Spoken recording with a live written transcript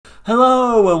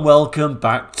Hello and welcome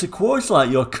back to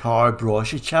Quartzlight, your car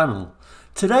brochure channel.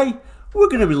 Today we're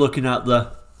going to be looking at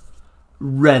the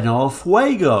Renault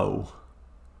Fuego.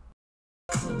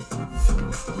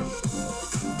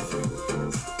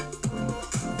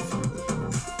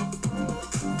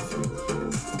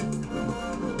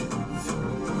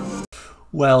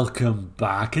 Welcome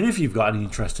back, and if you've got any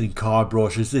interest in car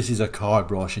brochures, this is a car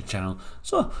brochure channel,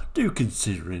 so do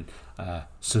consider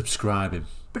subscribing.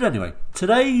 But anyway,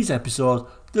 today's episode,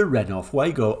 the Renault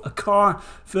Fuego, a car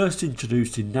first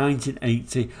introduced in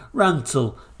 1980, ran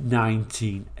till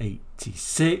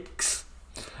 1986,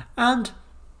 and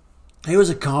it was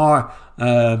a car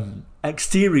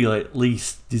exterior at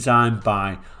least designed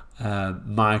by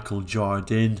Michael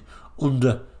Jordan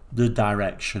under the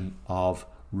direction of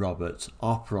Robert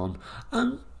Opron.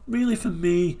 And really for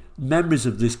me, memories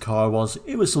of this car was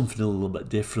it was something a little bit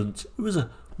different. It was a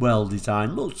well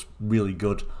designed, looked really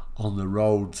good on the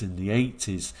roads in the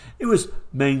 80s. It was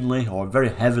mainly, or very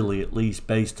heavily at least,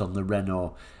 based on the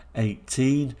Renault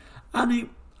 18, and it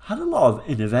had a lot of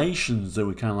innovations that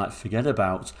we kind of like forget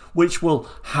about, which we'll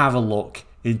have a look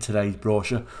in today's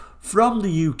brochure from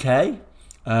the UK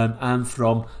and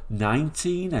from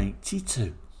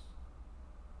 1982.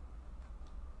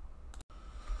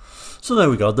 So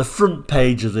there we go, the front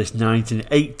page of this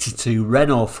 1982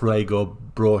 Renault Fuego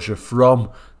brochure from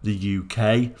the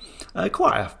UK.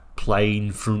 Quite a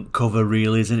plain front cover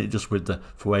really, isn't it? Just with the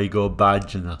Fuego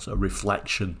badge and a sort of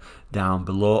reflection down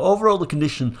below. Overall, the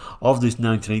condition of this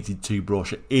 1982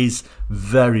 brochure is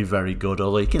very, very good,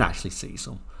 although you can actually see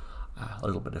a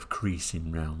little bit of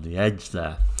creasing around the edge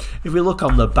there. If we look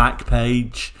on the back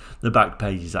page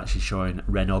is actually showing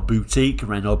Renault Boutique.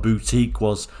 Renault Boutique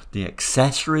was the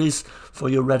accessories for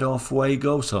your Renault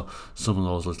Fuego, so some of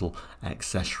those little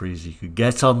accessories you could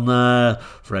get on there.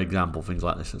 For example, things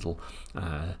like this little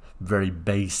very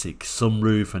basic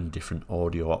sunroof and different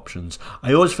audio options.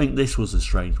 I always think this was a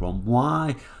strange one.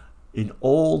 Why in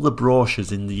all the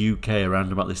brochures in the UK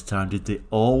around about this time did they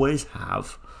always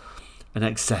have an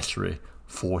accessory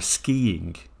for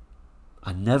skiing?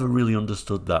 I never really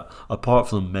understood that, apart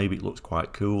from maybe it looks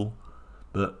quite cool,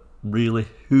 but really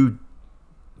who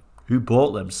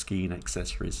bought them skiing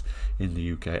accessories in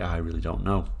the UK? I really don't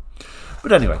know.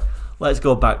 But anyway, let's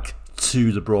go back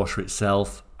to the brochure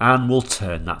itself and we'll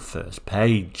turn that first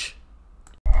page.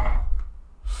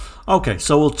 Okay,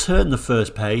 so we'll turn the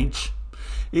first page.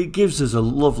 It gives us a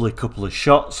lovely couple of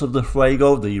shots of the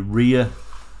Fuego, the rear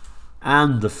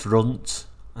and the front,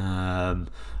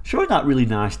 showing that really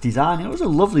nice design. It was a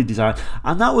lovely design,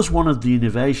 and that was one of the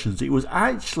innovations. It was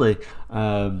actually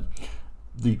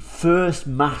the first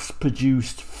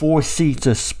mass-produced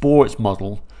four-seater sports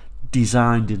model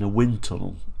designed in a wind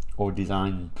tunnel, or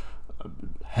designed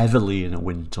heavily in a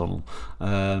wind tunnel.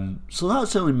 So that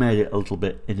certainly made it a little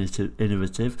bit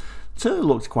innovative. It certainly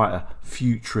looked quite a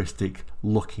futuristic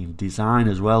looking design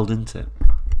as well, didn't it?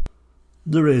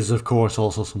 There is, of course,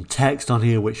 also some text on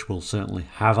here which we'll certainly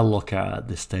have a look at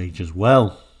this stage as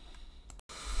well.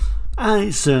 And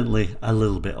it's certainly a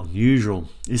little bit unusual.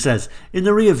 It says, in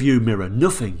the rear view mirror,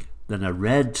 nothing than a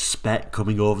red speck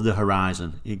coming over the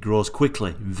horizon. It grows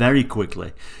quickly, very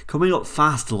quickly, coming up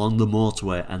fast along the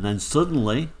motorway, and then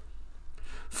suddenly,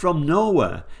 from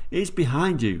nowhere, it's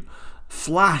behind you.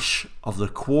 Flash of the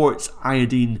quartz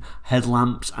iodine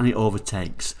headlamps and it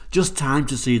overtakes. Just time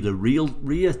to see the rear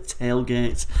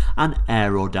tailgate and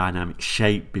aerodynamic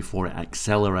shape before it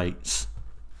accelerates.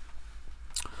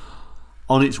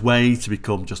 On its way to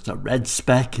become just a red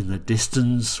speck in the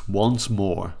distance once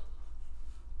more.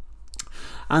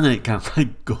 And then it kind of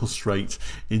like goes straight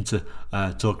into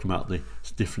talking about the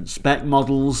different spec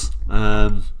models.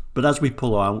 But as we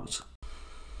pull out,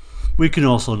 we can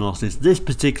also notice this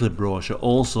particular brochure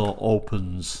also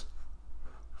opens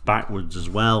backwards as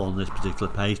well on this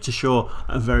particular page to show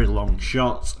a very long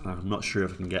shot. I'm not sure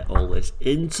if I can get all this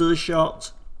into the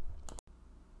shot.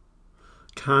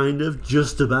 Kind of,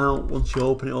 just about. Once you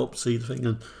open it up, see the thing,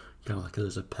 and kind of like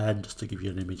there's a pen just to give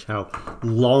you an image how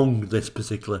long this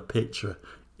particular picture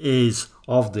is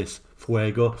of this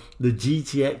Fuego. The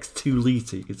GTX 2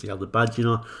 litre, you can see how the badge,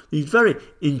 these very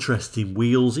interesting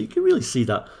wheels. You can really see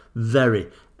that very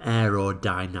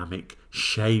aerodynamic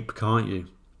shape, can't you?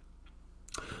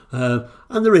 And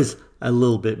there is a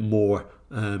little bit more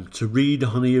to read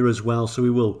on here as well, so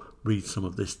we will read some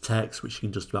of this text which you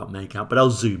can just about make out, but I'll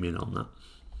zoom in on that.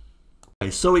 Okay,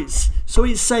 so it's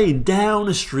saying down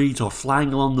a street or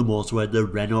flying along the motorway, the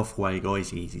Renault Fuego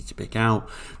is easy to pick out.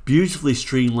 Beautifully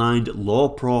streamlined, low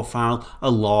profile,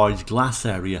 a large glass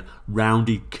area,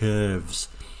 rounded curves.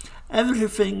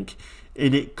 Everything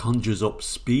in it conjures up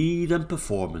speed and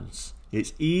performance.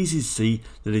 It's easy to see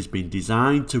that it's been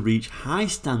designed to reach high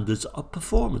standards of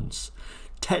performance.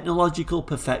 Technological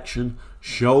perfection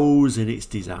shows in its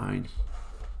design.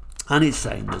 And it's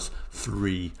saying there's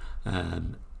three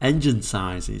engine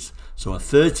sizes, so a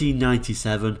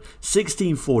 1397,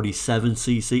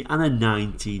 1647cc and a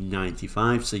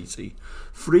 1995cc.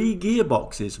 3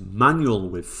 gearboxes, manual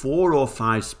with 4 or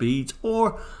 5 speeds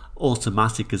or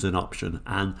automatic as an option,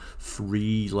 and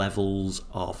 3 levels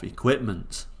of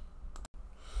equipment.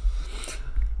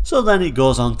 So then it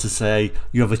goes on to say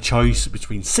you have a choice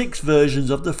between 6 versions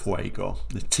of the Fuego: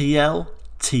 the TL,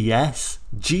 TS,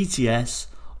 GTS,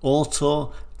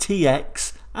 Auto,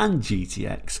 TX and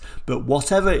GTX. But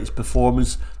whatever its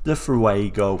performance, the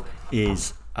Fuego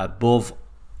is above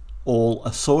all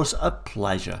a source of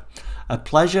pleasure. A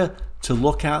pleasure to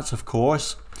look at, of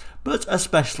course, but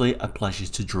especially a pleasure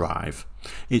to drive.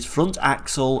 Its front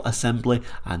axle assembly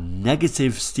and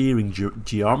negative steering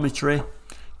geometry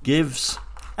gives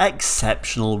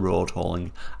exceptional road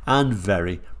hauling and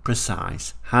very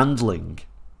precise handling.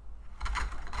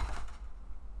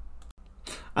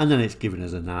 And then it's giving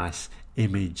us a nice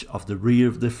image of the rear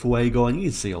of the Fuego, and you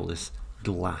can see all this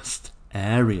glassed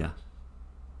area.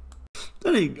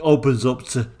 Then it opens up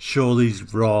to show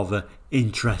these rather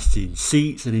interesting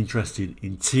seats and interesting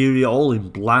interior, all in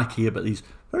black here, but these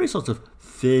very sort of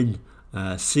thin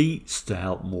seats to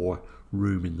help more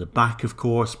room in the back, of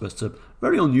course, but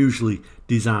very unusually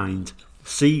designed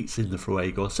seats in the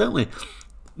Fuego. Certainly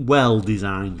well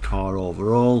designed car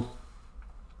overall.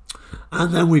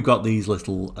 And then we've got these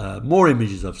little more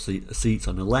images of seats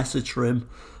on a lesser trim,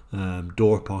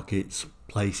 door pockets,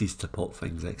 places to put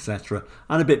things, etc.,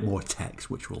 and a bit more text,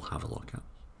 which we'll have a look at.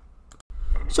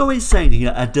 So it's saying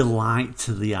here, a delight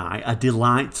to the eye, a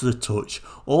delight to the touch.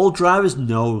 All drivers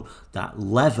know that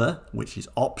leather, which is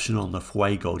optional on the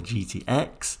Fuego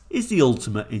GTX, is the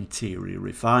ultimate interior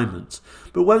refinement.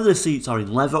 But whether the seats are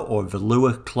in leather or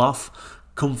velour cloth,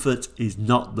 comfort is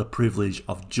not the privilege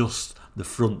of just the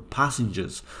front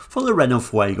passengers. For the Renault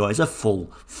Fuego, it's a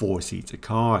full 4-seater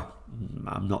car.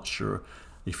 I'm not sure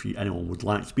if anyone would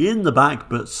like to be in the back,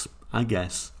 but I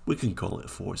guess we can call it a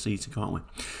 4-seater, can't we?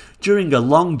 During a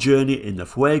long journey in the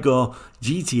Fuego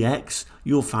GTX,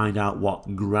 you'll find out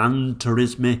what Gran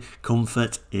Turismo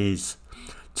comfort is.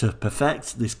 To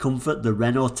perfect this comfort, the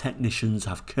Renault technicians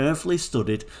have carefully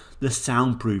studied the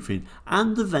soundproofing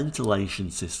and the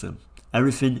ventilation system.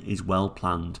 Everything is well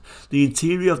planned. The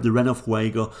interior of the Renault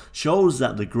Fuego shows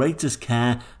that the greatest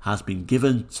care has been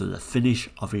given to the finish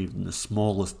of even the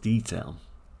smallest detail.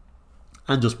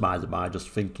 And just by the by, just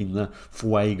thinking the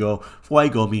Fuego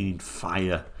meaning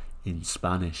fire in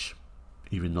Spanish,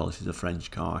 even though this is a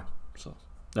French car. So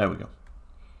there we go.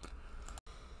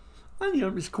 And you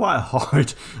know, it's quite a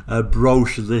hard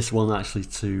brochure, this one, actually,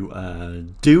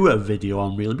 to do a video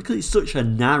on, really, because it's such a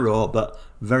narrow but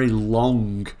very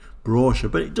long brochure.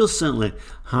 But it does certainly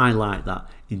highlight that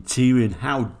interior and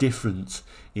how different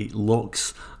it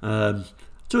looks, to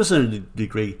a certain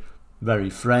degree very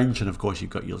French. And of course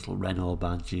you've got your little Renault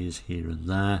badges here and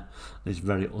there. This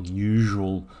very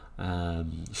unusual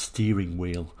steering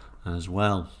wheel as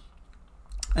well.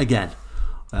 Again,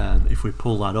 if we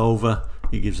pull that over,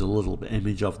 it gives a little bit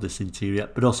image of this interior,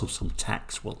 but also some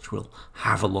text, which we'll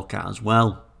have a look at as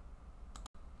well.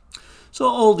 So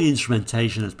all the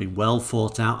instrumentation has been well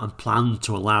thought out and planned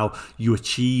to allow you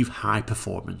achieve high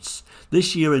performance.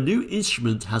 This year a new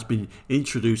instrument has been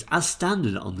introduced as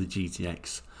standard on the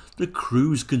GTX, the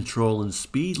cruise control and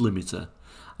speed limiter.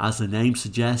 As the name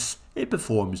suggests, it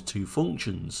performs 2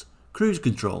 functions. Cruise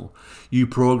control, you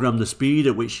program the speed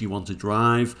at which you want to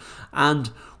drive,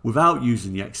 and without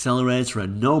using the accelerator,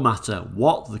 and no matter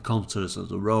what the contours of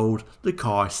the road, the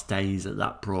car stays at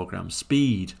that programmed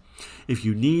speed. If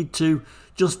you need to,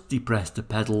 just depress the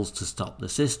pedals to stop the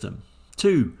system.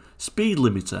 2. Speed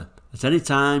limiter. At any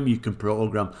time you can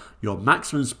program your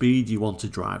maximum speed you want to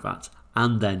drive at,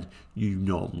 and then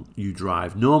you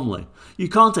drive normally. You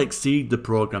can't exceed the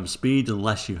programmed speed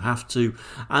unless you have to,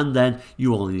 and then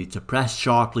you only need to press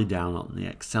sharply down on the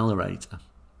accelerator.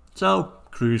 So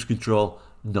cruise control,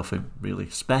 nothing really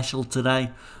special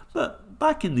today, but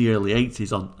back in the early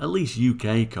 80s on at least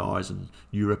UK cars and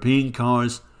European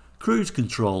cars, cruise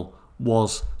control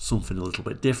was something a little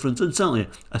bit different, and certainly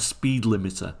a speed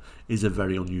limiter is a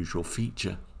very unusual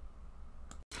feature.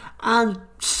 And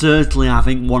certainly I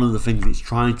think one of the things it's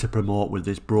trying to promote with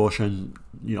this brochure, and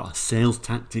you know, a sales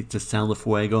tactic to sell the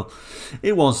Fuego,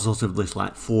 it was sort of this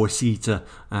like 4-seater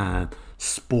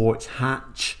sports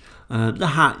hatch, the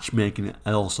hatch making it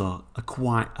also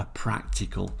quite a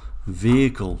practical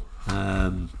vehicle.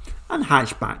 And And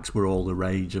hatchbacks were all the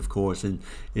rage, of course, in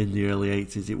the early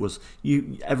 80s. It was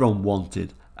everyone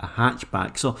wanted a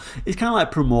hatchback, so it's kind of like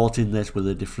promoting this with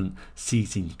the different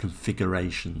seating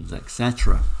configurations,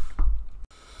 etc.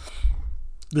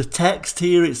 The text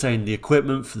here, it's saying the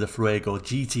equipment for the Fuego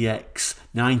GTX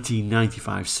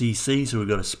 1995cc. So we've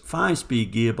got a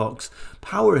 5-speed gearbox,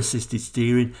 power assisted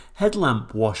steering,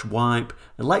 headlamp wash wipe,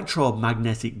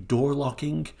 electromagnetic door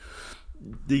locking.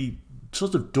 The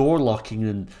sort of door locking,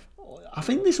 and I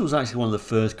think this was actually one of the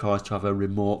first cars to have a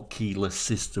remote keyless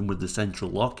system with the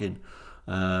central locking.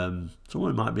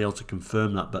 Someone might be able to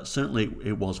confirm that, but certainly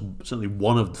it was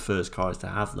one of the first cars to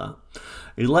have that.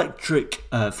 Electric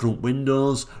front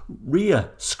windows,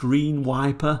 rear screen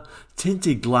wiper,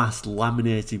 tinted glass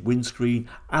laminated windscreen,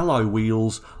 alloy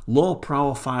wheels, low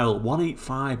profile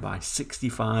 185 by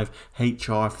 65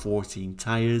 HR14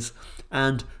 tyres,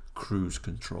 and cruise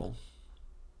control.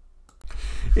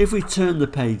 If we turn the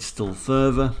page still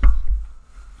further,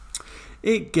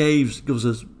 it gives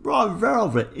us a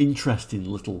very interesting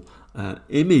little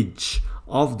image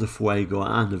of the Fuego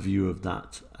and a view of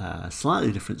that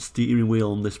slightly different steering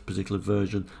wheel on this particular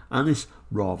version and this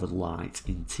rather light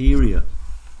interior.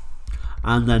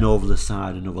 And then over the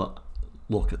side, another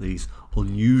look at these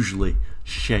unusually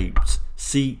shaped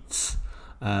seats.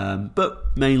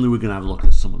 But mainly we're going to have a look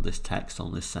at some of this text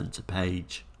on this centre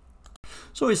page.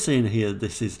 So it's saying here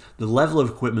this is the level of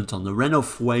equipment on the Renault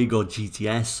Fuego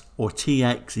GTS or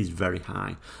TX is very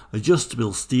high.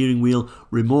 Adjustable steering wheel,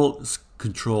 remote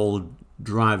control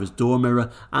driver's door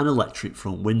mirror and electric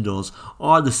front windows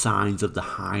are the signs of the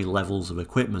high levels of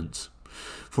equipment.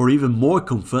 For even more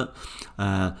comfort,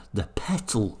 the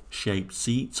petal-shaped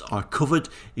seats are covered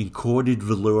in corded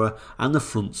velour and the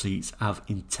front seats have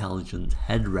intelligent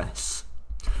headrests.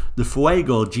 The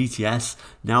Fuego GTS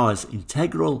now has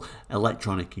integral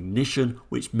electronic ignition,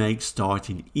 which makes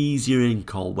starting easier in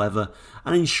cold weather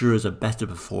and ensures a better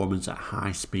performance at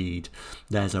high speed.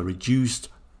 There's a reduced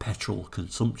petrol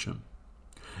consumption.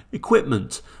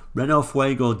 Equipment: Renault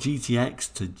Fuego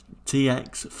GTX to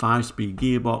TX 5-speed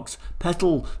gearbox,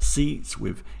 pedal seats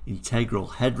with integral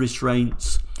head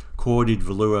restraints, corded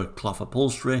velour cloth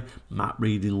upholstery, map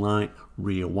reading light,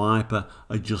 rear wiper,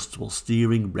 adjustable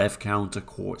steering, rev counter,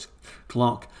 quartz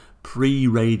clock,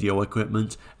 pre-radio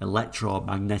equipment,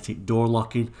 electromagnetic door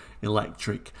locking,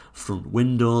 electric front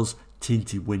windows,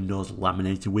 tinted windows,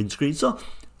 laminated windscreen. So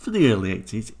for the early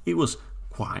 80s it was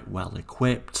quite well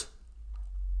equipped.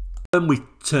 When we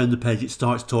turn the page, it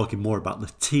starts talking more about the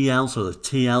TL. So the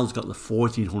TL's got the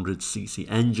 1400cc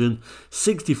engine,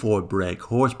 64 brake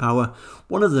horsepower.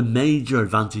 One of the major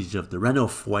advantages of the Renault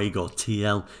Fuego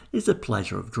TL is the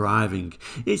pleasure of driving.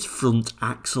 Its front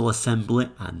axle assembly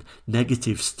and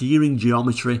negative steering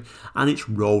geometry and its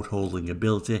road holding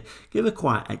ability give a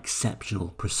quite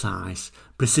exceptional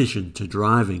precision to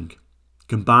driving.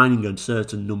 Combining a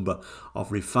certain number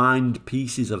of refined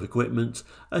pieces of equipment,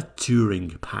 a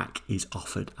touring pack is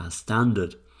offered as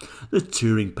standard. The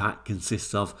touring pack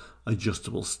consists of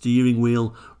adjustable steering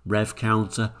wheel, rev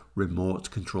counter, remote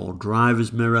control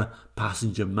driver's mirror,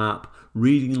 passenger map,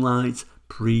 reading lights,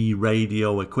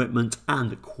 pre-radio equipment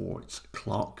and a quartz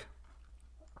clock.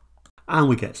 And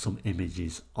we get some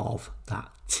images of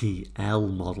that TL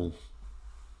model.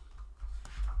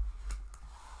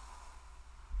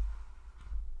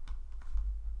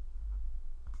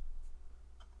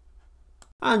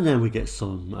 And then we get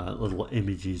some little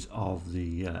images of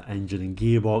the engine and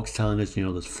gearbox telling us,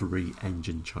 there's 3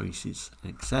 engine choices,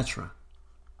 etc.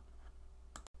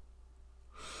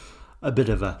 A bit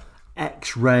of a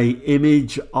X-ray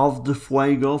image of the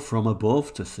Fuego from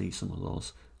above to see some of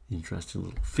those interesting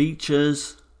little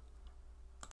features.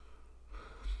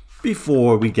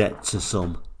 Before we get to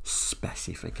some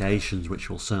specifications, which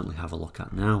we'll certainly have a look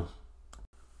at now.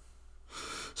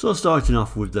 So starting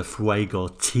off with the Fuego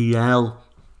TL.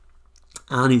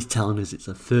 And it's telling us it's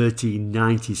a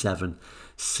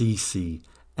 1397cc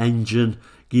engine,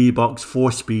 gearbox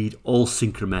 4-speed, all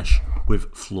synchromesh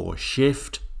with floor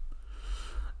shift.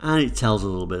 And it tells a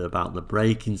little bit about the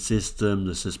braking system,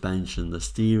 the suspension, the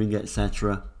steering,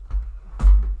 etc.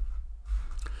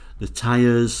 The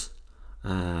tyres,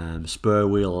 spur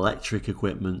wheel electric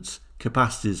equipment,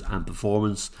 capacities and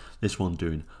performance. This one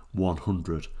doing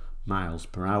 100 miles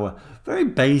per hour. Very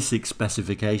basic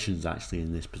specifications actually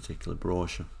in this particular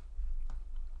brochure.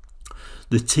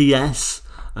 The TS,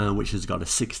 which has got a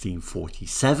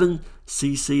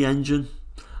 1647cc engine,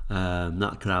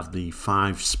 that could have the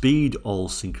 5-speed all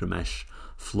synchromesh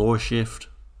floor shift,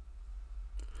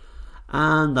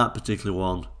 and that particular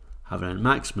one having a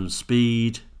maximum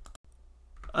speed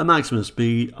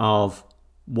of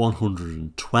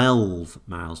 112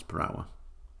 miles per hour.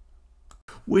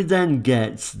 We then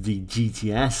get the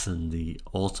GTS and the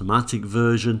automatic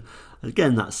version.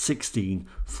 Again, that's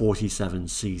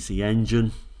 1647cc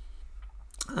engine.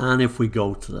 And if we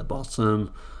go to the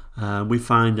bottom, we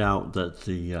find out that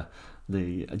the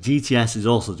GTS is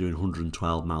also doing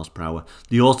 112 miles per hour.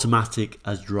 The automatic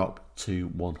has dropped to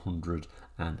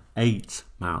 108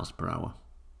 miles per hour.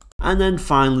 And then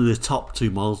finally the top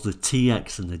two models, the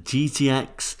TX and the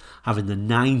GTX, having the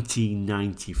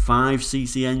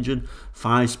 1995cc engine,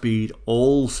 5-speed,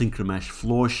 all synchromesh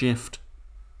floor shift.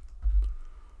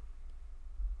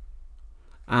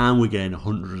 And we're getting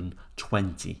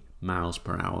 120 miles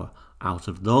per hour out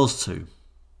of those two.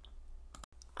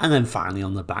 And then finally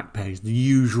on the back page, the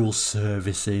usual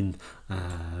servicing,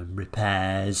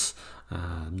 repairs,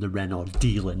 the Renault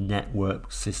dealer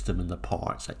network system and the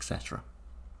parts, etc.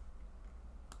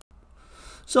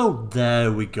 So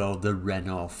there we go, the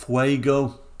Renault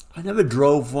Fuego. I never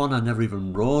drove one, I never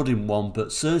even rode in one,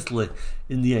 but certainly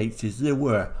in the 80s there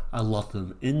were a lot of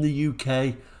them in the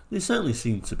UK. They certainly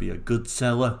seem to be a good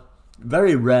seller.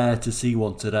 Very rare to see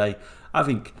one today. I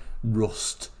think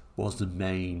rust was the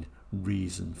main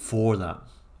reason for that.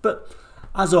 But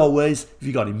as always, if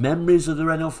you got any memories of the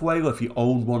Renault Fuego, if you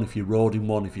owned one, if you rode in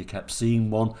one, if you kept seeing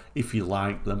one, if you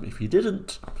liked them, if you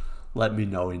didn't, let me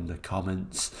know in the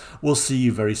comments. We'll see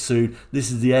you very soon. This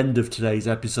is the end of today's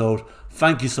episode.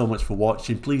 Thank you so much for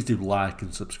watching. Please do like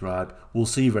and subscribe. We'll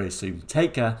see you very soon.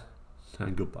 Take care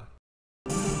and goodbye.